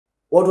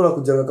watu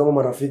wanakujanga kama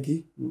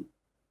marafiki.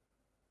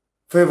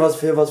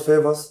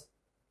 Favors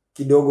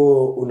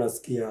kidogo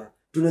unasikia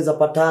tunaweza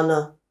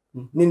patana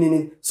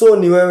nini. So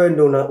ni wewe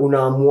ndo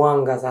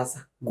unaamuanga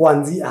sasa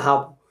kuanzia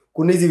hapo.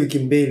 Kuna hizi wiki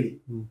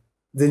mbili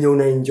zenye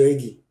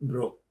unaenjoyigi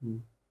bro.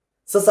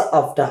 Sasa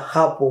after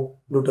hapo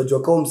ndo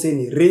utajua kama msee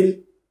ni real,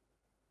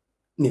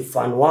 ni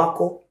fan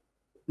wako,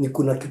 ni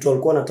kuna kitu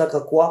alikuwa anataka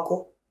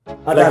kwako,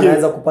 hata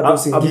anaweza kupata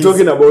usingizi. I'm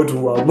talking about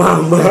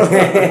mama.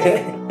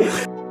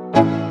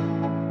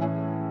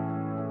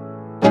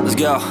 Let's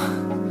go.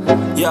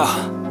 Yo,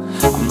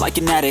 I'm like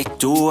an addict,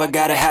 do I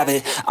gotta have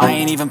it. I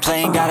ain't even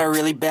playing, got a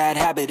really bad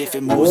habit. If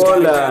it moves,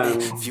 gotta grab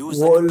it. Views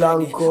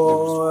like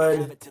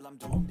a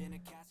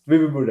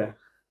Baby Buddha.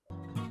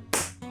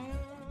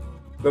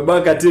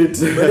 Baba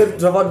Parit. Bado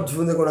tunafaa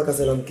tujifunze kuna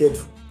kasela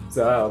mketu.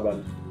 Sawa bana.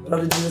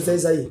 Tunajifunza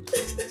sasa hii.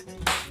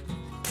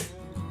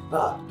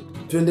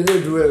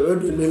 Tuendelee tu wewe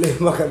tuendelee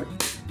mpaka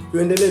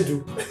tuendelee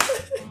tu.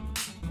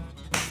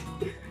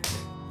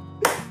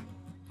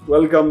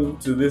 Welcome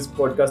to this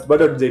podcast.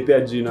 Bado tujaipea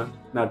jina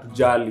na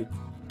tujali.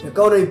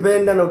 Kama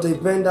unaipenda na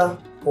utaipenda,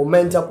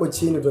 comment hapo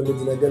chini tuambie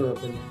jina gani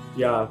unapenda.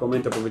 Yeah,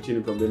 comment hapo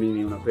chini tuambie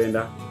nini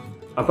unapenda.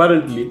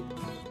 Apparently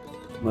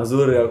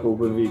mazuri yako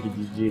huko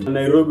kijijini.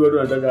 Nairobi watu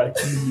wanataka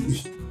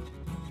akili.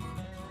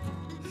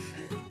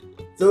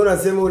 So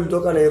unasema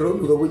ulitoka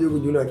Nairobi ukakuja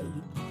kujuna akili.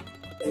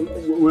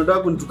 Unataka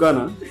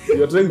kunitukana?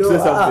 You are trying to say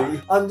something.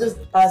 I'm just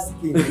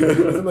asking.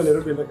 Unasema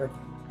Nairobi unataka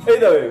akili.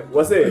 Either way,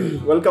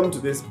 welcome to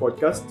this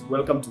podcast.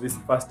 Welcome to this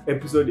first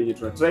episode yenye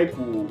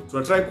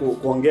tunatry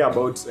kuongea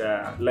about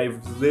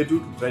lives zetu,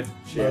 to try to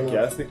share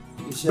kiasi.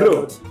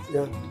 Bro,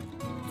 yeah.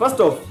 First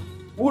off,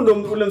 ndo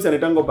ule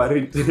msanitango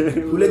Parit.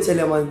 Ule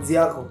chele manzi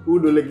yako.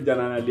 Ndo ule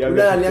kijana analianga.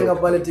 Ule analianga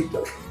pale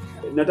TikTok.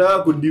 Nataka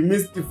ku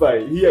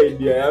demystify hii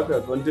idea yako ya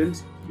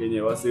content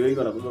yenye wase wengi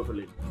wanakuja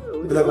kule.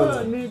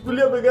 Ni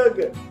kulia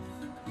pekake.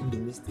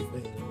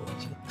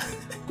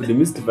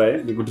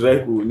 Demystify ni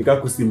kutry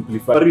nika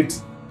simplify.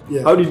 Parit.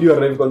 Yeah. How did you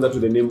arrive kwanza to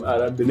the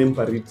name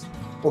Parit?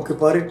 Okay,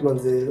 Parit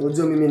manze.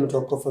 Unajua mimi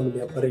nitoka kwa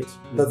familia Parit.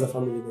 That's a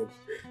family name.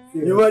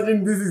 Yeah.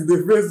 Imagine this is the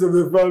face of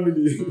the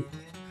family.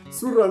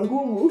 Sura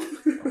ngumu.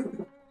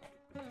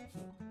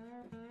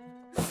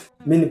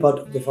 Mimi ni part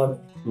of the family.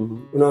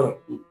 Unaona?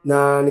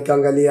 Na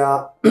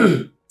nikaangalia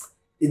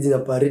jina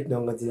Parit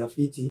na ngajina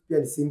fiti. Pia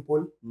ni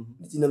simple.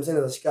 Jina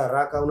msana zashika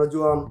haraka.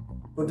 Unajua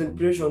content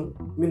creation,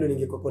 mimi ndo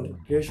ningekuwa content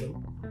creation.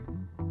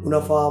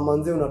 Unafaa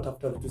manze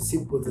unatafuta vitu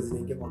simple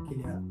zinaingia kwa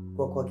akili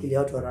kwa akili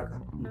watu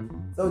haraka.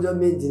 Sasa unajua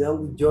mimi jina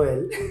langu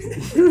Joel.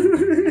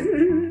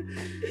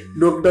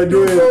 Dr.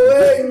 Joel.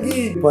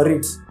 Wengi.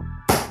 Parit.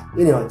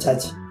 Ni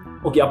wachache.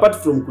 Okay, apart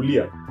from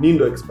kulia, nini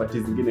ndo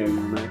expertise nyingine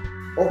unayo?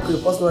 Okay,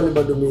 personally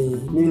bado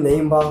mimi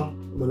naimba,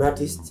 I'm an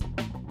artist,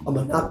 I'm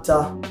an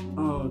actor.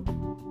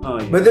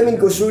 Yeah. But then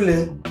niko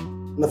shule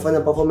nafanya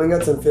performing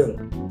arts and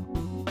film.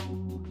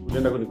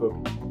 Unaenda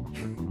kunikopi.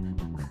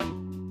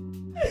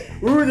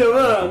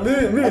 Jamaa,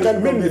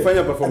 mimi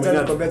nilifanya performing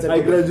arts.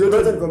 I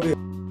graduated.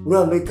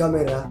 Unaona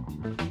camera,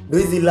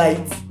 busy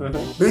lights,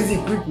 busy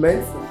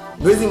equipment,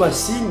 busy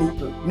machine,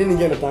 nini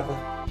ningine nataka.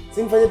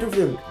 Si nifanye tu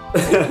film.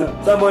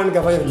 Someone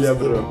nikafanya film. Yeah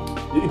bro.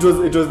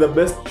 It was the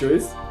best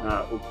choice.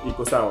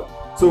 Iko sawa.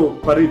 So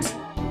Parit,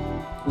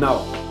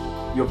 now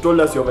you have told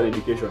us you have an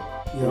education.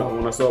 Yeah.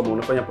 Unasoma,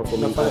 unafanya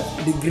performance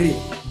degree.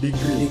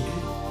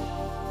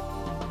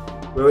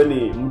 Wewe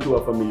ni mtu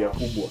wa familia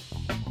kubwa.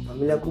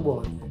 Familia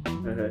kubwa.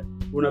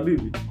 Una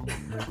bibi?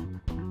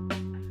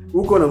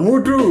 Uko na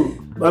mtu?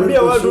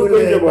 Ambia watu uko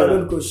nje bwana. Bado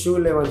niko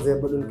shule manze,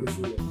 bado niko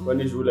shule.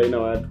 Kwani shule haina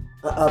watu?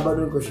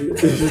 Bado niko shule.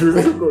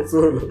 Shule niko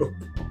solo.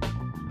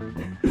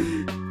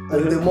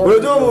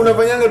 Unajua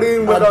unafanyanga nini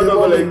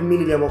mtandao like mimi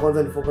niliamua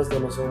kwanza ni focus na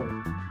masomo.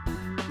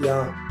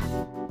 Yeah.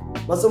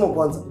 Masomo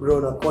kwanza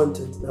bro na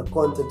content.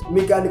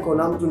 Mimi kani niko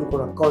na mtu niko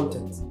na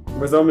content.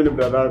 Umesema mimi ni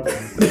brother wako.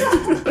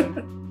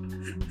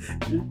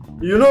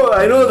 You know,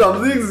 I know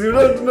some things you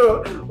don't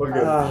know.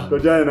 Okay.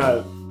 Tojana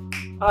nayo.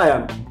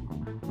 Haya.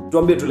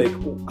 Tuambie tu like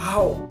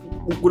how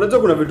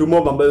kuna vitu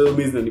mob ambazo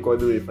mimi niko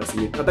ndio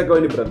fascinated. Hata kama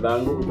ni brother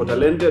yangu, uko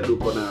talented,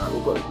 uko.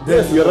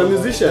 Yes, you are a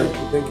musician.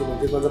 Thank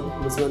you. Kwanza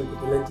umesema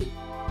niko talented.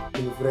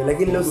 Nimefurahi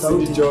lakini leo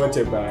sauti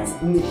chochote bana.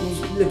 Ni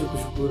ile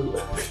tukushukuru.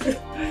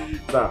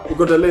 Sawa,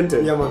 uko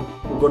talented. Yeah man.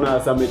 Uko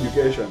na some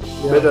education.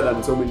 Yeah. Better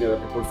than so many other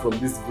people from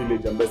this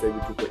village ambayo sasa hivi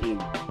tuko in.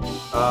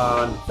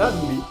 And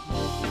thirdly,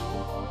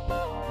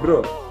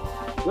 bro,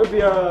 wewe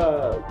pia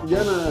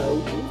kijana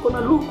uko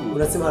na luku.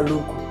 Unasema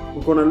luku.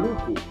 Uko na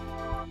luku.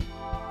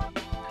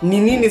 Ni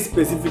nini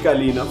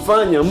specifically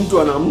inafanya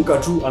mtu anaamka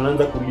tu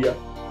anaanza kulia?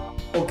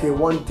 Okay,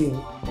 one thing.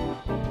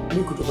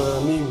 Mimi kutokana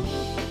na mimi.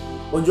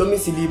 Unajua mimi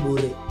si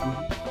bure.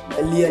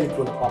 Lia ni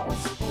kwa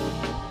purpose.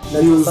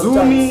 Ni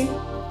huzuni,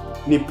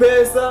 ni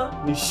pesa,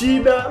 ni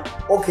shida.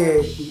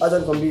 Okay, acha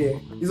nikwambie,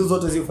 hizo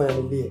zote zifanya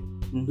nilie.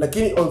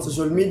 Lakini on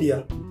social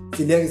media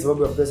siliangi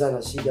sababu ya pesa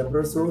na shida.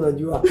 Bro, so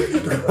unajua.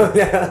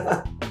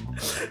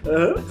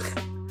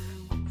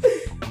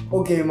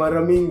 Okay,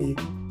 mara mingi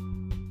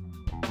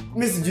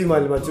mimi sijui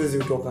mali machozi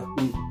hutoka.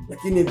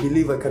 Lakini I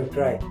believe I can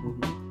cry.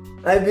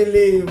 I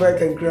believe I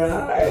can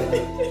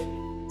cry.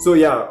 So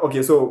yeah,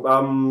 okay, so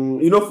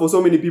you know, for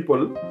so many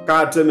people,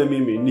 kaa teme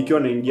mimi nikiwa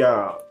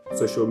naingia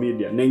social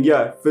media,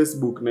 naingia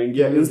Facebook,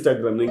 naingia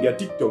Instagram, naingia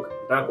TikTok,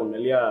 nataka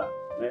kuangalia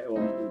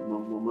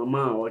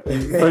mama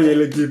wakifanya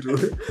ile kitu.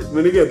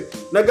 Mniget.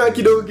 Nakaa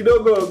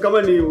kidogo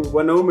kama ni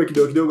wanaume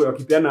kidogo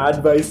wakipeana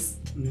advice.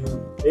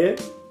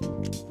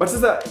 But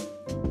sasa,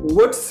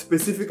 what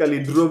specifically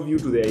drove you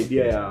to the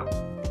idea ya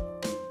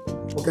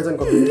okay,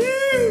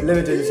 let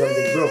me tell you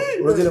something, bro.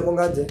 Unajua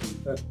nakongaje?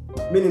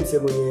 Mimi ni msee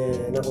mwenye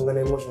nakonga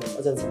na emotion.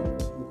 Acha niseme.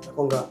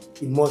 Nakonga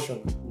emotion.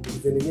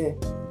 Zenye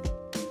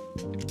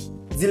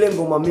zile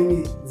ngoma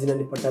mimi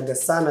zinanipataga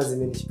sana,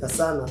 zimenishika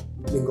sana.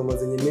 Ni ngoma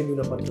zenye maybe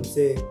unapata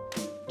msee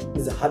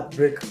ni za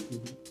heartbreak.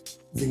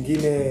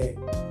 Zingine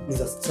ni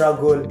za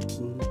struggle.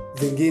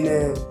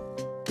 Zingine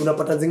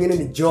unapata zingine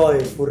ni joy,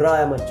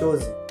 furaha,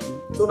 machozi.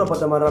 So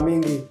unapata mara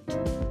mingi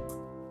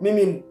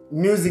mimi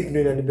music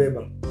ndio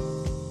inanibeba.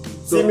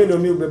 So mimi ndio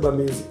mimi ubeba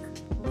music.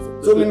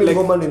 So mimi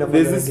ngoma ndio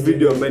inafanya. There's this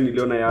video ambayo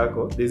niliona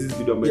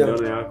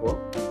yako.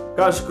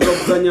 Cash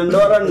crop za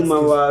Nyandora ni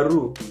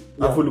mawaru.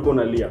 Afu ulikuwa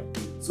unalia.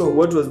 So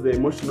what was the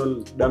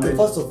emotional damage?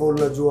 First of all,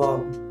 unajua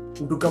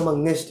mtu kama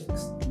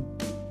Ngeshtex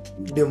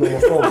ndio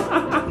mmofomo.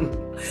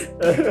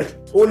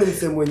 Ule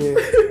msemo mwenye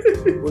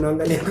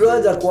unaangalia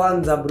kwaja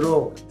kwanza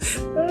bro.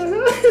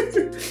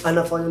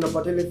 Anafanya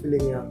unapata ile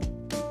feeling ya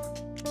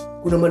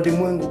kuna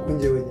mademwengu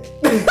kunje wenye.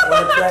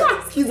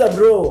 Sikiza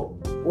bro,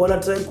 wana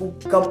try ku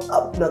come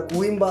up na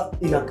kuimba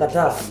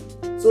inakataa.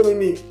 So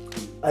mimi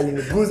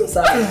aliniguza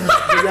sana.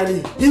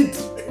 Yani hit.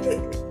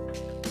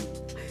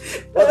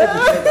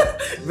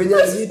 When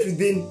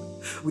hit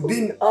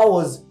within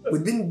hours,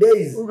 within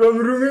days.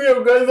 Ukamrumia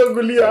ukaanza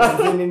kulia.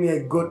 Then I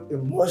got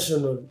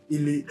emotional.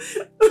 Ili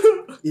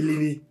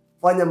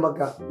nifanya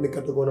mpaka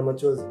nikatoka na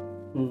machozi.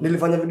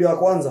 Nilifanya video ya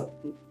kwanza.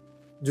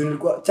 Juu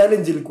nilikuwa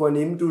challenge ilikuwa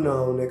ni mtu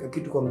na unaweka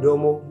kitu kwa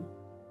mdomo,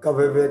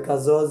 kaveve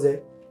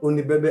kazoze,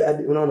 unibebe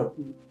hadi unaona.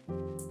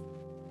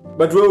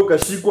 But wewe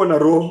ukashikwa na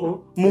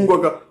roho.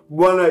 Mungu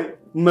Bwana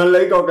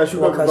malaika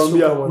wakashuka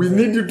kukwambia we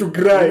need you to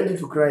cry. We need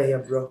to cry here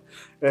bro.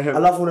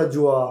 Alafu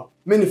unajua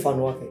mimi ni fan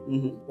wake.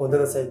 On the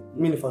other side,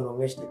 mimi ni fan wa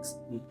Ngeshtex.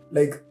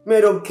 Like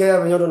me don't care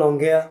when you're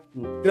naongea.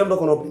 Kila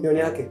mtu ana opinion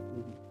yake.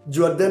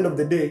 Juu at the end of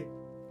the day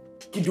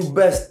kitu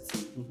best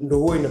ndio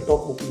huwa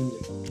inatoka huko nje.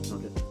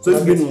 Okay. So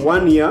it's been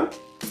 1 year,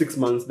 6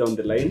 months down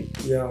the line.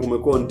 Yeah.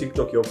 Umekuwa on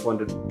TikTok, you have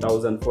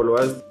 400,000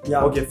 followers.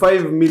 Yeah. Okay,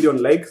 5 million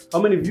likes.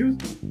 How many views?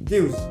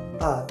 Views.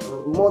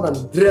 More than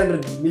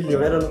 300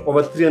 million. I don't know.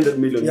 Over 300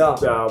 million.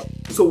 Yeah.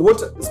 So what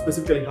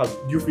specifically do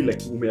you feel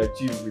like you may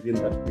achieve within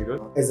that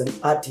period? As an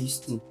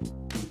artist,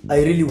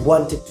 I really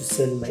wanted to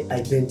sell my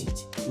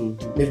identity.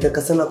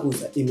 Nilitaka sana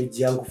kuuza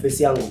image yangu,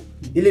 face yangu.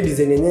 Ile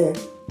design yenyewe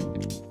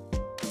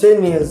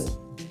 10 years,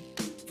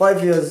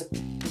 5 years,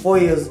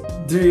 4 years,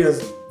 3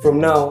 years from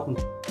now,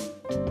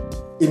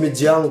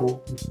 image yangu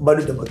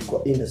bado itabaki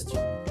kwa industry.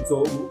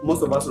 So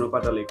most of us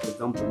unapata like, for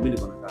example, mimi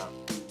niko na kaa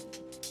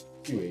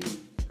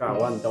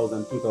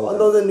 1,000, 2,000.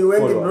 1,000 ni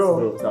wengi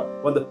bro.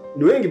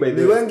 Ni wengi by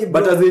the way.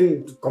 But as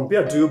in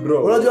compared to you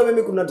bro. Unajua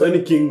mimi kuna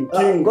king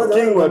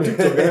wa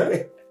TikTok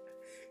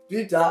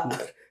Twitter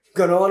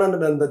kuna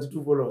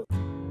 132 followers.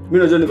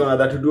 Mimi najua niko na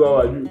 32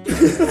 hours.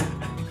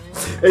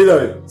 Either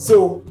way.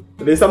 So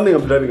there's something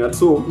I'm driving at.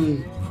 So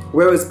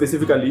where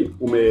specifically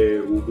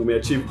ume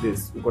achieve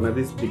this? Uko na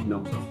this big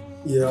number.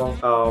 Yeah.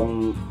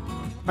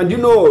 And you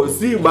know,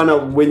 see bana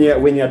when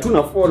you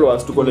hatuna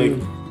followers tuko like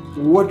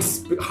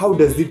how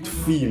does it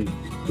feel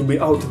to be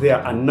out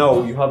there and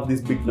now you have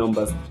these big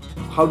numbers?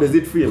 How does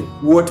it feel?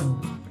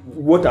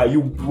 What are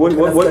you what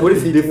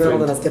is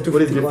different?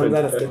 What is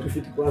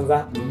different?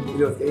 Kwanza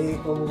ile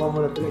kwa mama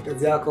unapeleka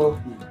kazi yako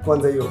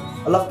kwanza hiyo.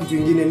 Alafu kitu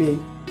kingine ni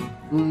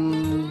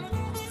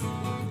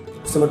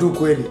kusema tu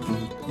kweli.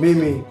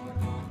 Mimi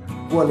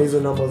kuwa na hizo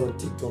numbers on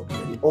TikTok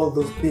and all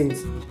those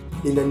things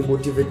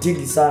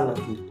inanimotivate sana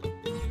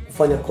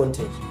kufanya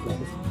content.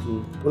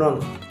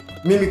 Unaona?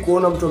 Mimi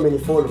kuona mtu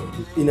amenifollow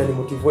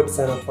inanimotivate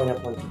sana kufanya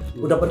content.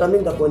 Utapata mimi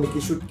nitakuwa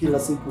nikishoot kila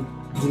siku,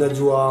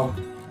 unajua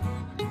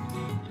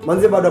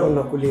manze bado hapa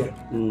nakulia.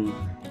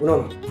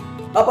 Unaona?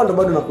 Hapa ndo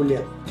bado nakulia.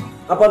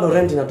 Hapa ndo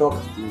rent inatoka.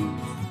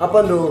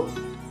 Hapa ndo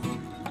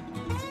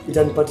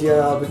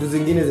itanipatia vitu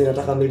zingine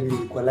zinataka maybe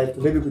kwa life,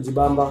 maybe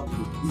kujibamba,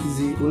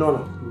 easy, unaona?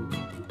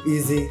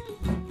 Easy.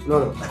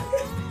 Unaona?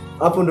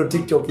 Hapo ndo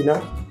TikTok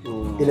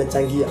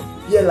inachangia.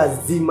 Pia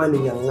lazima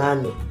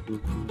ningangane.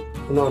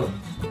 Unaona?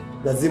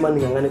 Lazima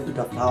ningangane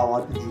kutafuta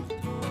watu juu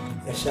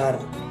biashara.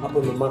 Hapo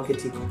ndo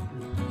marketing.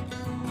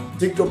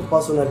 TikTok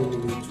personally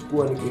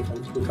nilichukua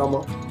nikaifanya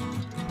kama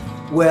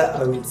where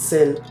I will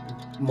sell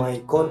my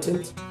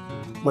content,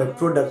 my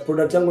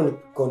product yangu ni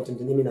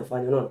content mimi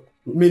nafanya, unaona?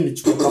 Mimi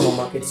nilichukua kama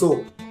market. So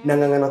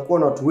nangangana kuwa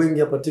na watu wengi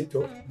hapa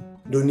TikTok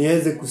ndio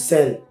niweze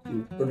kusell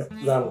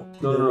product zangu.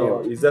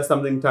 No. Is there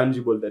something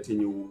tangible that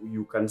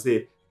you can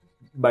say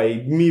by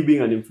me being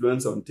an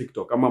influencer on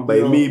TikTok,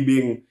 by me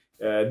being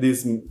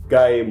this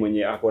guy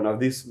mwenye akona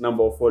this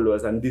number of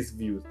followers and these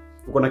views,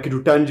 uko na kitu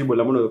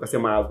tangible ambacho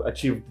ukasema I've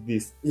achieved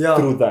this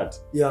through that.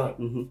 Yeah.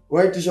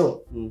 White t-shirt.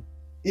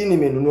 Hii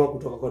nimenunua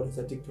kutoka kwa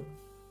duka TikTok.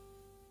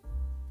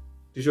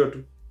 T-shirt tu.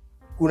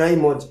 Kuna hii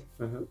moja.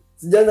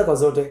 Sijaanza kwa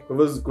zote. Kwa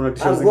hivyo kuna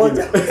t-shirt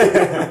zingine.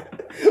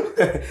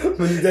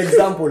 For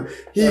example,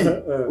 hii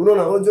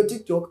unaona unajua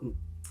TikTok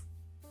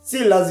si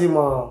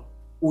lazima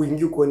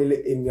uingie kwa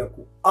ile aim ya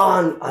ku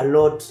earn a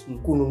lot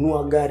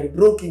kununua gari.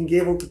 Bro,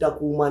 kingevo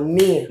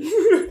kitakuumania.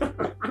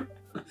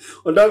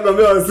 Unataka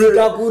kuambia wasi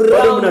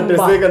bado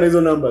mnateseka na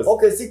hizo numbers.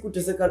 Okay, si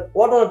kuteseka.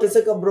 Watu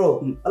wanateseka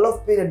bro.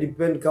 Alafu pia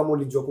depend kama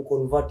ulijua ku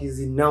convert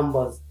hizi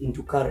numbers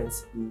into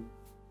currency.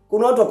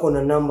 Kuna watu wako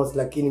na numbers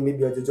lakini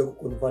maybe hawajajua ku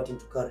convert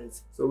into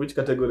currency. So which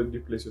category do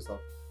you place yourself?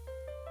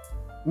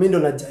 Mimi ndo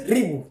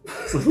najaribu.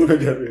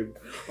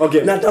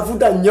 Okay.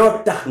 Natafuta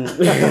nyota.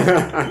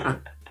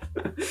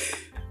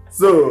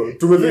 So,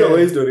 tumefika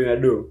kwa story na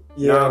do.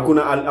 Na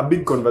kuna a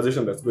big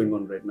conversation that's going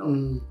on right now.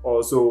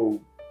 Also,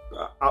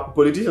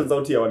 politicians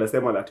out here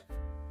wanasema that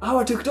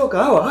hawa TikTok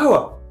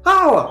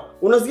hawa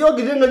unasikia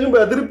wakijenga nyumba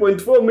ya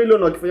 3.4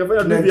 million wakifanya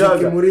tu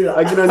viaga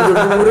akina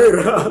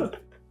Njomurira.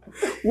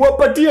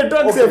 Wapatie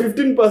tax ya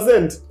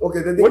 15%.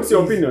 Okay, what's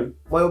your opinion?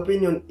 My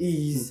opinion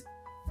is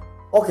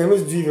okay,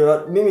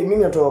 mimi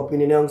natoa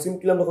opinion yangu. Si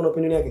kila mtu ana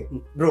opinion yake.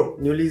 Bro,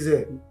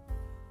 niulize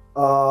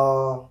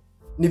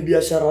ni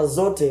biashara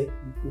zote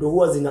ndio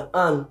huwa zina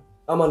earn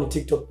ama ni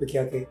TikTok peke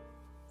yake?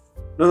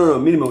 No,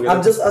 mimi nimeongea.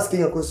 I'm just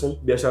asking a question.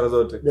 Biashara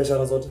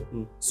zote.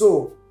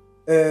 So,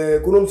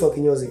 kuna mtu wa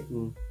kinyozi.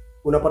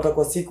 Unapata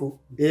kwa siku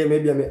yeye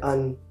maybe ame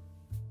earn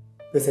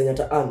pesa yenye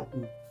ata earn.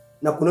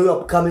 Na kuna huyo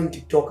upcoming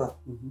TikToker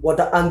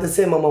wata earn the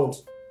same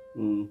amount.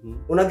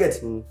 Una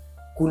get?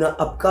 Kuna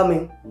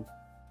upcoming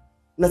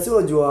na si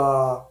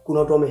unajua kuna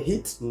watu wame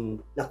hit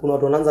na kuna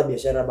watu wanaanza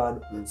biashara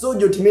bado. So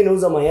jo mimi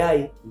nauza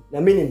mayai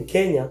na mimi ni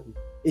Mkenya,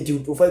 eti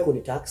utufai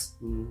kuni tax.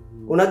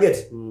 Una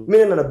get?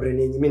 Mimi na brain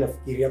yenyewe mimi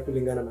nafikiria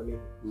kulingana na mimi.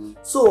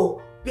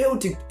 So pia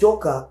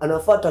TikToker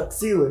anafaa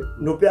taxiwe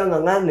ndio pia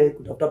ngangane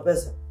kutafuta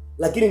pesa.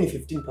 Lakini ni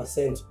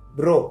 15%.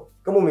 Bro,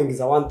 kama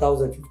umeingiza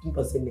 1000,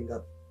 15% ni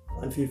ngapi?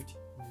 150.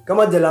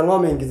 Kama Jalango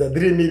ameingiza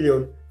 3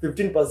 million,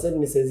 15%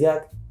 ni size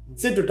yake.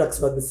 Si tu tax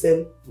for the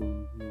same.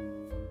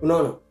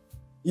 Unaona?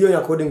 Hiyo ni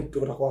according to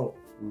kwangu.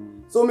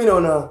 So mimi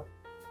naona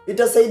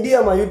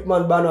itasaidia ma youth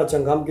man bana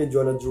wachangamke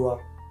juu anajua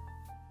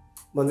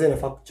manze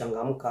nafaa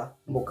kuchangamka.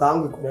 Mboka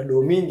yangu iko na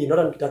do mingi,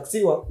 ndio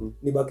nikitaxiwa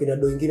nibaki na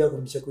do nyingine ya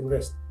kurudisha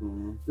kuinvest.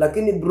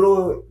 Lakini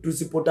bro,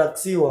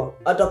 tusipotaxiwa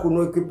hata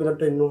kununua equipment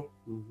hata ino.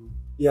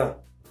 Yeah.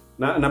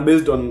 Na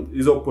based on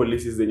hizo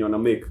policies zenye wana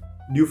make,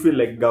 do you feel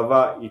like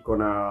gava iko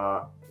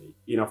na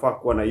inafaa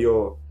kuwa na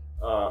hiyo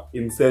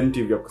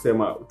incentive ya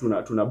kusema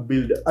tuna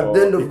build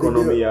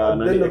economy ya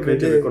na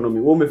creative economy?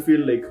 Wewe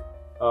feel like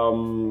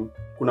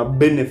kuna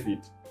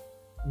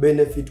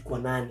benefit kwa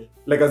nani?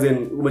 Like as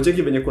in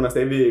umecheki venye kuna sasa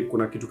hivi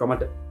kuna kitu kama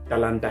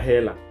talanta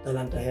hela.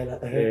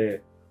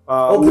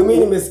 Okay, mimi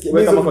nimesikia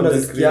mimi kama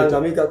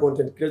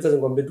content creator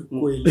ngombe tu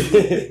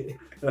kweli.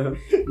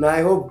 Na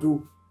I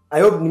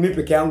hope ni mimi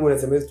peke yangu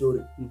nasema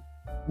story.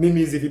 Mimi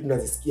hizi vipi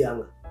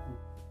nazisikianga.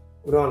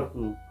 Unaona?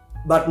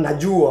 But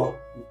najua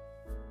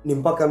ni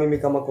mpaka mimi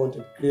kama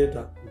content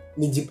creator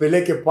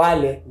nijipeleke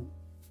pale.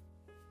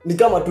 Ni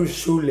kama tu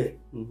shule.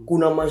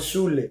 Kuna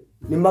mashule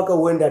ni mpaka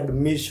uende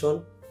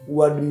admission,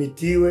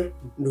 uadmitiwe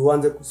ndio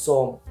uanze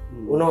kusoma.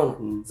 Unaona?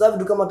 Sasa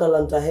vitu kama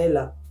talanta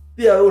hela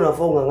pia wewe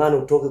unafaa ungangane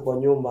utoke kwa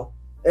nyumba,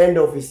 end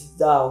office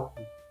zao,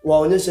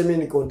 waonyeshe mimi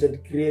ni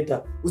content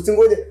creator.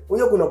 Usingoje,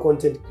 unajua kuna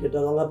content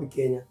creator ngapi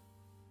Kenya?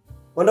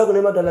 Wanda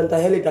kuna talanta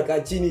hela itakaa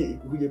chini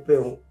kuje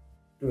peo.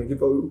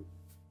 Tumekipa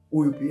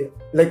huyu pia.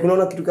 Like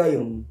unaona kitu kama hiyo?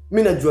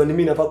 Mimi najua ni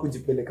mimi nafaa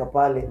kujipeleka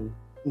pale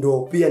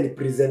ndio pia ni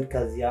present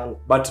kazi yangu.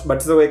 But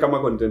sasa wewe kama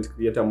content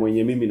creator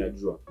mwenye mimi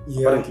najua.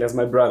 Apparently as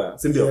my brother,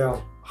 si ndio?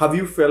 Have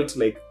you felt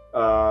like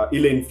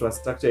ile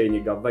infrastructure yenye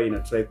gava ina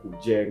try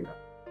kujenga?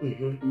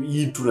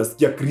 Hii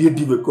tunasikia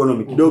creative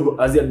economy kidogo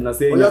Asia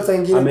tunasema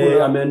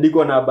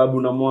ameandikwa na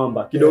Babu na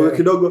Mwamba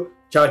kidogo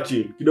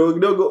Churchill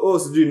kidogo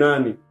sijui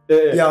nani.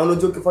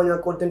 Unajua ukifanya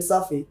content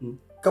safi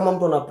kama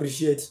mtu ana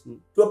appreciate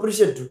tu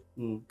appreciate tu.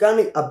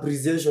 Kani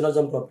appreciation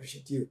acha mtu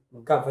appreciate you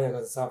kama fanya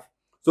kazi safi.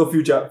 So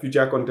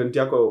future content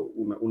yako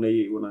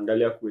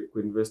unaangalia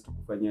kuinvest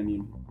kufanya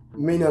nini?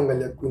 Mimi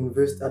naangalia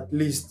kuinvest at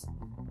least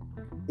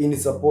in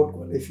support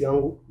kwa life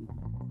yangu,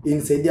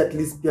 insaidia at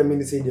least pia mimi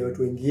nisaidie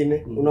watu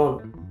wengine.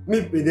 Unaona?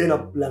 Mimi pia na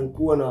plan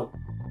kuwa na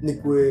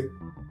nikue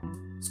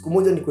siku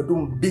moja niko tu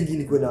mbigi,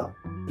 niko na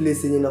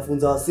place yenye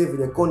nafunza wasee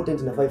venye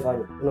content inafaa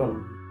ifanye. Unaona?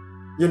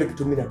 Hiyo ni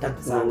kitu mimi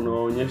nataka sana.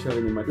 Unaonyesha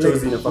venye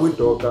machozi inafaa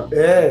kutoka.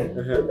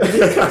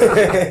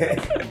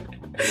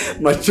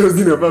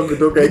 Machozi inafaa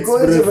kutoka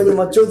express. Venye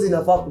machozi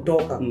inafaa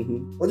kutoka.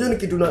 Unajua ni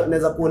kitu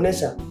naweza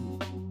kuonesha.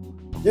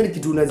 Hiyo ni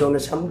kitu unaweza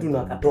onesha mtu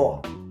na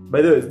akatoa.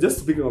 By the way, just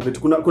speaking of it,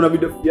 kuna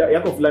video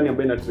yako fulani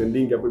ambayo ina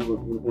trending hapo hivyo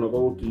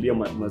unakuwa ukilia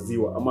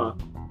maziwa ama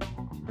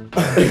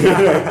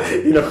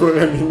inakuwa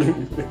nini?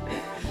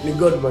 Ni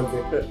God man.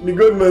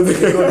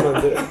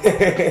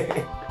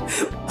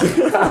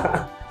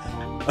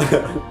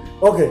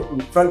 Okay,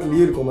 frankly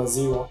hiyo iko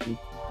maziwa.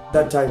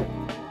 that time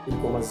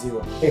ilikuwa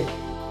maziwa.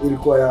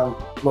 Ilikuwa ya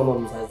mama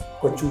mzazi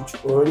kwa chuchu.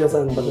 Unajua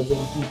sana mpaka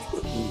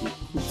chuchu.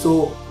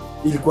 So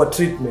ilikuwa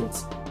treatment.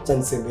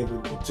 Chance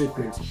baby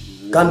treatment.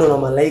 Kando na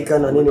malaika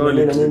na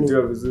nini na nini.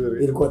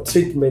 Ilikuwa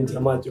treatment ya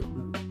macho.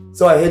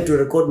 So I had to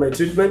record my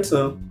treatment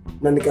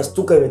na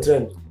nikastuka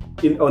imetrend.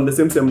 On the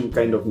same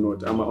kind of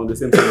note, on the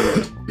same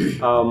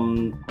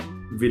note.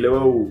 Vile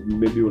wewe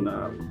maybe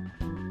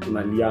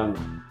unalianga.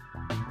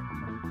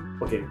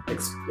 Okay,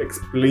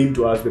 explain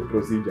to us the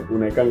procedure.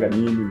 Unaikanga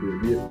nini ndio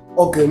vile?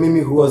 Okay,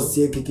 mimi huwa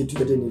sieki kitu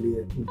yote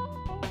nilie.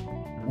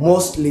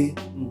 Mostly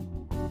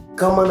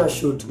kama na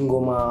shoot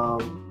ngoma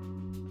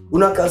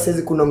unakaa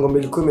saizi kuna ngoma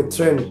ilikuwa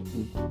imetrend.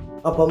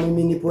 Hapa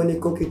mimi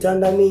niko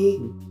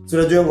kitandani.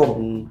 Unajua ngoma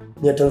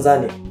ni ya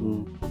Tanzania.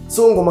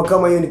 So ngoma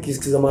kama hiyo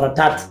nikisikiza mara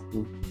 3.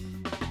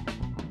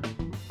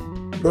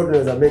 Bro,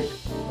 tunaweza make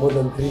more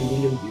than 3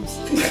 million views.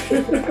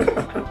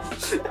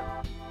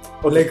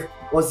 Like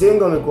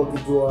wasenga wamekuwa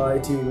kijua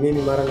eti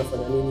mimi mara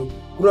nafanya nini.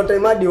 Kuna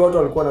time hadi watu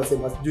walikuwa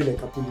wanasema sijui na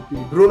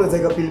pilipili. Bro,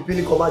 unaweza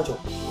pilipili kwa macho.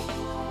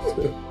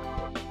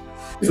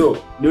 So,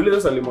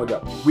 niulize swali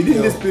moja.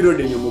 Within this period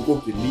yenye umekuwa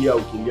ukilia.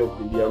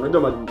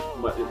 Unajua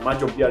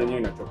macho pia yenyewe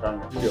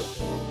inachokanga. Ndio.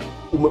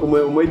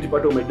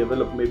 Umejipata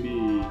umedevelop maybe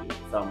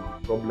some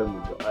problem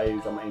with your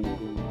eyes or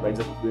anything by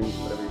just doing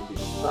whatever you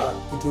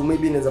do. Kitu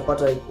maybe inaweza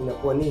pata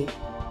inakuwa ni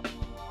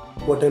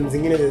kwa time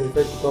zingine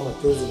zinaweza kutoa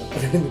machozi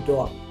na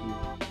nimetoa.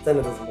 Sana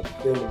lazima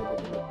kupenda.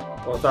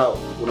 Kwa sababu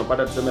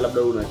unapata tuseme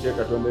labda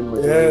unacheka tu mbele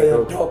macho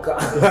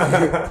yanatoka.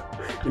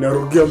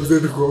 Inarudia mzee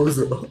kwa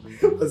uso.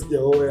 Basi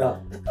oya.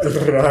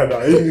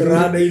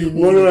 Rada hii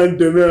mbona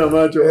unanitemea na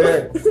macho?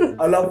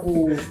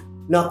 Alafu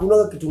na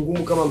kuna kitu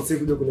ngumu kama msee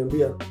kuja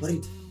kuniambia,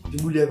 "Parit,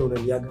 piguli yako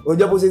unaliaga."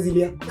 Unajua hapo sasa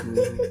lia.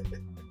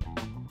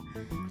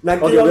 Na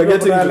kile we're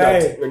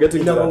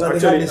getting to that.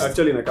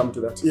 Actually na come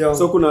to that. Yeah.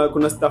 So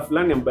kuna stuff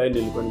fulani ambaye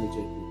nilikuwa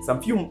nimecheki.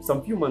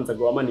 Some few months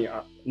ago ama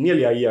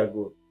nearly a year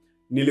ago.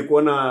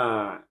 Nilikuwa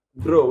na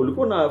bro,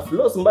 ulikuwa na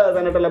floss mbaya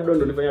sana hata labda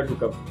ndio nilifanya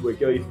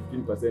tukawekewa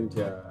 15%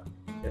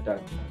 ya tax.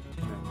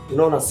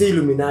 Unaona si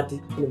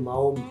Illuminati, ni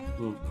maombi.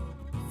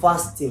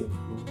 Fasting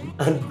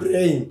and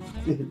praying.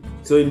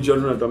 So in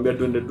general tunatuambia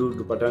tuende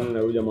tupatane na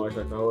huyu jamaa wa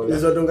Shakahola.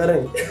 Hizo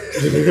tungarenga.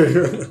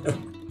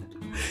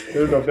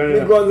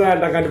 Kwanza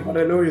nataka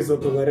nipate leo hizo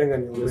tungarenga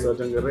niongee. Hizo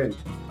tungarenga.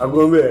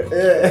 Agombe.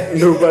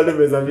 Ndio upate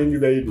pesa mingi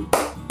zaidi.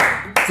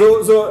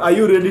 So are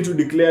you ready to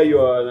declare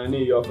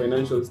your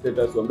financial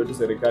status uambe tu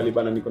serikali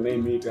bana niko na hii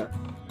mita?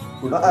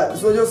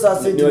 So jo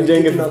sasa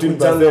nijenge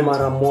 15%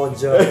 mara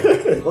moja.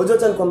 Unajua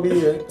acha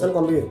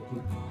nikwambie.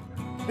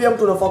 Pia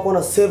mtu unafaa kuwa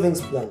na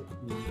savings plan.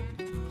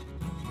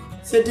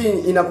 Seti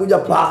inakuja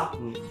pa.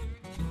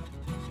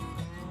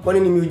 Kwani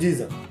ni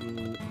miujiza?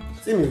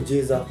 Si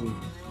miujiza.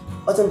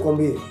 Acha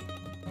nikwambie.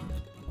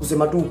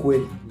 Kusema tu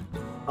ukweli.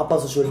 Hapa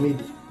social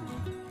media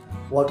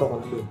watu wako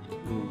na do.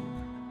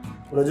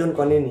 Unajua ni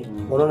kwa nini?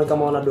 Wanaona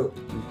kama wana do.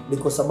 Ni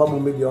kwa sababu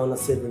maybe hawana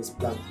savings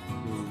plan.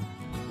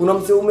 Kuna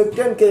msee ume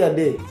 10k a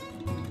day.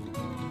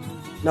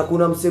 Na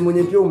kuna msee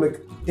mwenye pia ume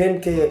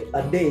 10k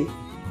a day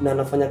na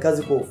anafanya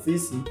kazi kwa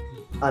ofisi,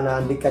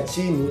 anaandika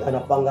chini, ana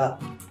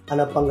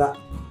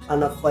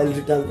file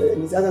returns.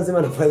 Nisema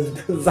ana file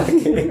returns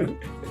zake.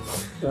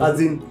 As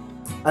in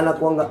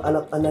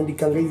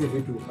anaandika hizi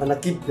vitu, ana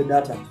keep the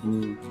data.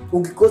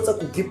 Ukikosa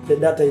ku keep the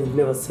data you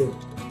never save.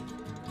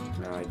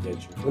 I get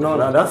you.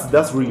 Unaona,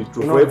 that's really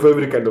true for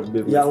every kind of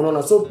business. Yeah,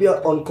 unaona. So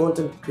pia on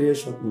content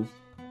creation.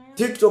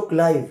 TikTok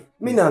live.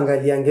 Mimi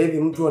naangalianga hivi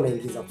mtu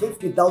anaingiza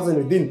 50,000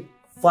 within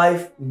 5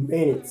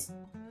 minutes.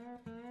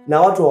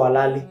 Na watu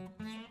hawalali.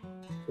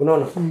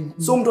 Unaona?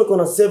 So mtu akiwa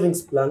na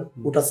savings plan,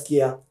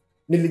 utasikia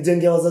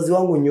nilijengea wazazi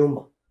wangu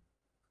nyumba.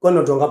 Kwani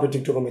watu wangapi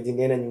TikTok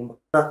wamejengea nyumba?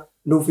 Na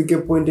ndio ufike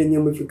point yenye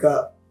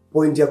umefika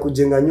point ya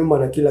kujenga nyumba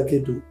na kila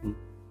kitu.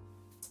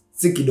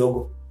 Si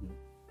kidogo.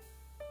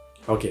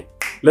 Okay.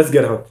 Let's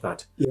get out of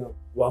that. Yeah.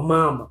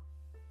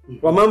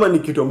 Wamama ni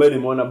kitu ambaye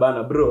nimeona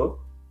bana bro,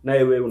 na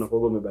wewe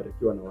unakuwa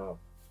umebarikiwa na wao.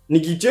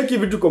 Nikicheki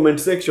vitu comment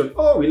section,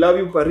 "Oh, we love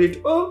you Parit.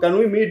 Oh, can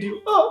we meet you?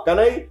 Oh, can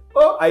I?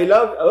 Oh, I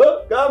love.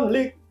 Oh, come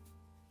link."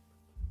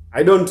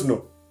 I don't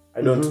know.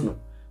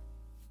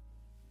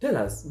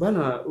 Tell us,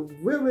 bana,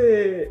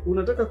 wewe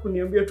unataka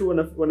kuniambia tu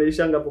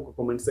wanaishanga hapo kwa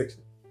comment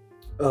section?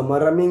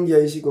 Mara mingi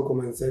yaishi kwa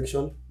comment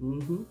section.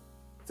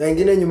 Saa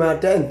nyingine nyuma ya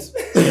tent.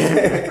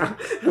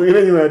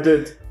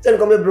 Tell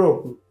come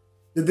bro.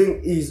 The thing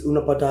is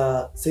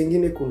unapata saa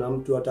nyingine kuna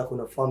mtu hata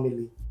kuna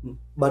family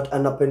but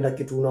anapenda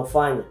kitu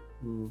unafanya.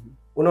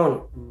 Unaona?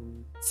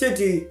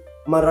 Sisi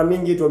mara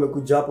mingi tu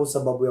wamekuja hapo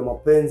sababu ya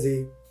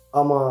mapenzi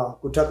ama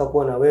kutaka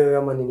kuwa na wewe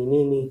ama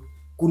nini.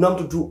 Kuna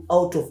mtu tu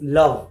out of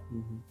love.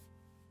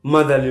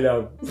 Motherly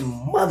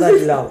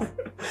love.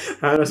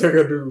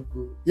 Anataka tu.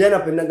 Yeye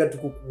anapendanga tu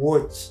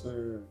kuwatch.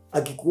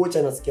 Akikuwatch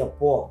anasikia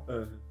poa.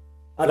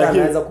 Hata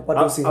anaweza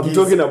kupata usingizi. I'm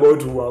talking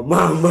about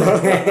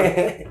mama.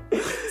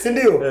 Si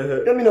ndio?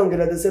 Mimi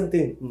naongelea the same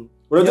thing.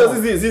 Unajua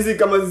sisi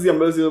kama sisi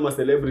ambayo sio ma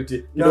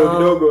celebrity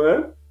kidogo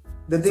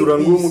sura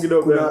ngumu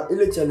kidogo. Kuna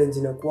ile challenge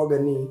inakuaga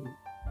ni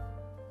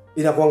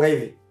inakuanga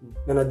hivi.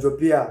 Na najua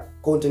pia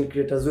content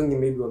creators wengi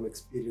maybe wame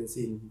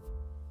experience hii.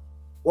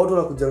 Watu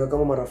wanakujanga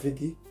kama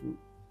marafiki.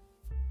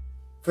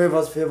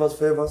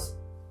 Favors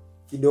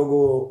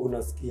kidogo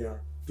unasikia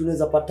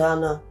tunaweza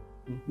patana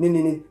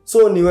nini.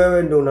 So ni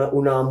wewe ndo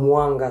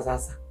unaamuanga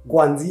sasa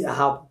kuanzia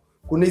hapo.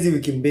 Kuna hizi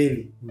wiki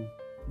mbili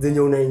zenye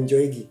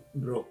unaenjoyigi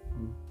bro.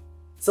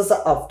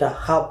 Sasa after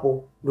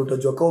hapo ndo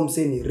utajua kama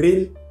msee ni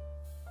real,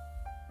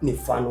 ni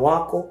fan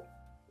wako,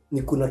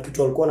 ni kuna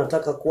kitu alikuwa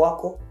anataka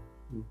kwako,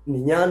 ni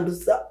nyandu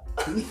sa.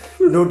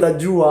 Ndo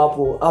utajua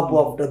hapo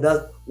after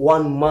that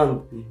 1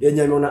 month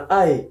yenye ameona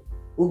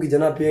huyu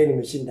kijana pia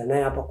nimeshinda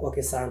naye hapa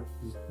kwake sana.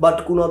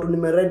 But kuna watu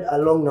nimeread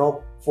along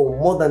now for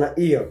more than a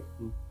year.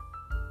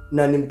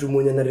 Na ni mtu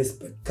mwenye ana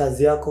respect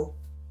kazi yako,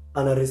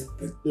 ana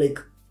respect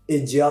like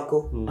age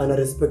yako, ana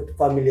respect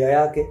familia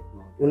yake.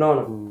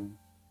 Unaona?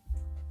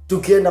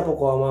 Tukienda hapo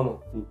kwa mama.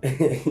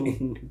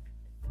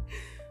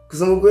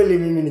 Kusema kweli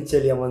mimi ni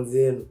cheli ya manzi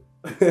yenu.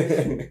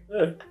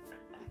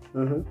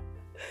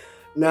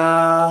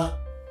 Na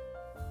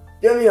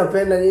pia mimi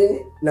napenda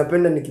nini?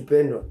 Napenda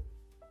nikipendwa.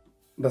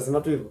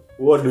 Ndasema tu hivyo.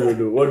 What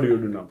do you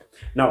do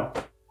now?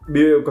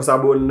 Kwa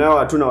sababu nao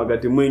hatuna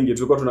wakati mwingi,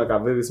 tulikuwa tunakaa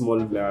very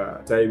small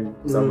time.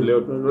 Sababu leo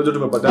unajua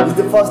tumepatana. It's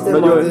the first time.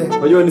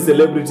 Unajua ni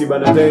celebrity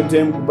bana,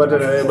 time kupata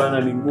na wewe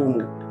bana ni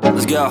ngumu.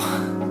 Let's go.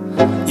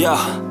 Yo,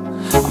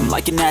 I'm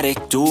like an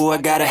addict, do I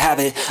gotta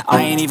have it.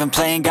 I ain't even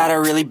playing, got a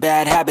really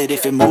bad habit.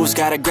 If it moves,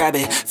 gotta grab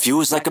it,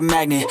 fuse like a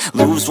magnet.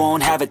 Lose,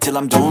 won't have it till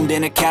I'm doomed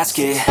in a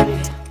casket.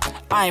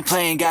 I ain't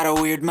playing, got a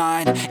weird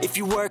mind. If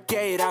you work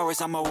 8 hours,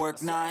 I'ma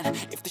work 9.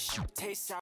 If the shoot tastes sour